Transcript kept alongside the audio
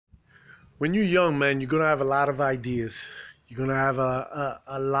When you're young, man, you're gonna have a lot of ideas. You're gonna have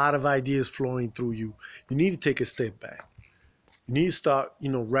a lot of ideas flowing through you. You need to take a step back. You need to start,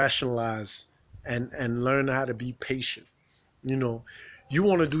 rationalize and learn how to be patient. You know, you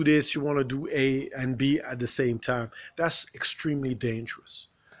want to do this, you want to do A and B at the same time. That's extremely dangerous.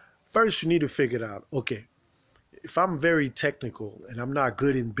 First, you need to figure it out. Okay, if I'm very technical and I'm not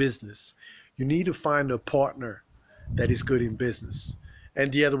good in business, you need to find a partner that is good in business. And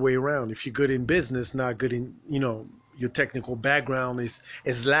the other way around, if you're good in business, not good in, your technical background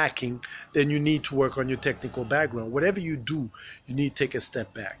is lacking, then you need to work on your technical background. Whatever you do, you need to take a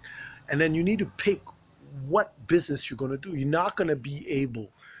step back. And then you need to pick what business you're going to do. You're not going to be able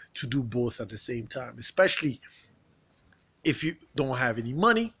to do both at the same time, especially if you don't have any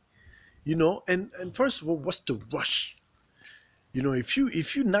money, and first of all, what's the rush? If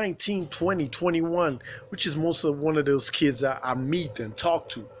you 19, 20, 21, which is most of one of those kids I meet and talk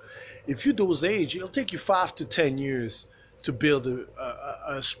to, if you're those age, it'll take you 5 to 10 years to build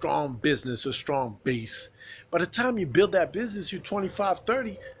a strong business, a strong base. By the time you build that business, you're 25,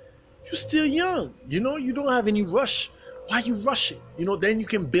 30, you're still young. You don't have any rush. Why are you rushing? Then you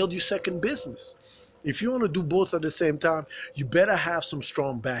can build your second business. If you want to do both at the same time, you better have some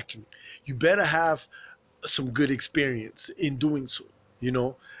strong backing. You better have some good experience in doing so. You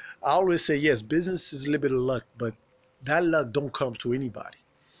know, I always say, yes, business is a little bit of luck, but that luck don't come to anybody.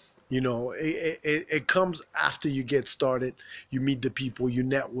 It comes after you get started, you meet the people, you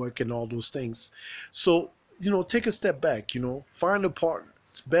network and all those things. So, take a step back, find a partner.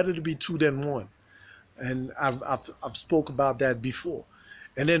 It's better to be two than one. And I've spoke about that before.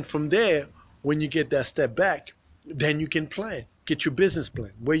 And then from there, when you get that step back, then you can plan, get your business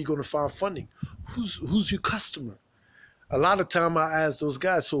plan, where you're going to find funding, who's your customer. A lot of time I ask those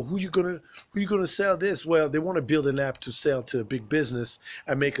guys, so who you gonna sell this? Well, they want to build an app to sell to a big business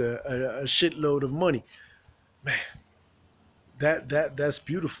and make a shitload of money. Man, that's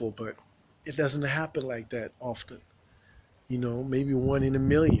beautiful, but it doesn't happen like that often. Maybe one in a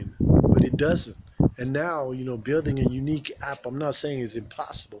million, but it doesn't. And now, building a unique app, I'm not saying it's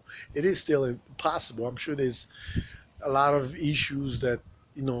impossible. It is still impossible. I'm sure there's a lot of issues that,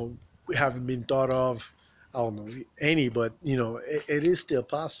 haven't been thought of. I don't know any, but it is still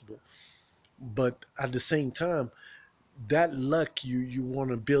possible. But at the same time, that luck, you want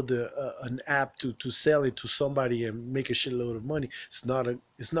to build an app to sell it to somebody and make a shitload of money. It's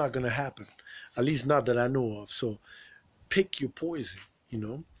not gonna happen. At least not that I know of. So pick your poison,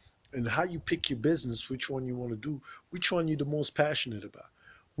 and how you pick your business, which one you want to do, which one you're the most passionate about,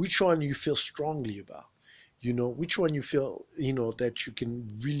 which one you feel strongly about, which one you feel, that you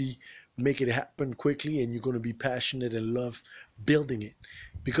can really make it happen quickly and you're going to be passionate and love building it,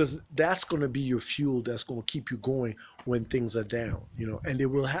 because that's going to be your fuel that's going to keep you going when things are down, and it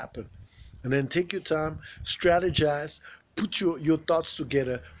will happen. And then take your time, strategize, put your thoughts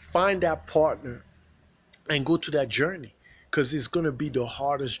together, find that partner and go to that journey, because it's going to be the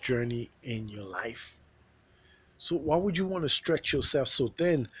hardest journey in your life. So why would you want to stretch yourself so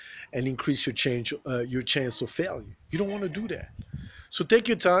thin and increase your chance of failure? You don't want to do that. So take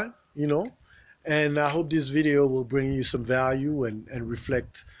your time, and I hope this video will bring you some value and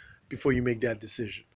reflect before you make that decision.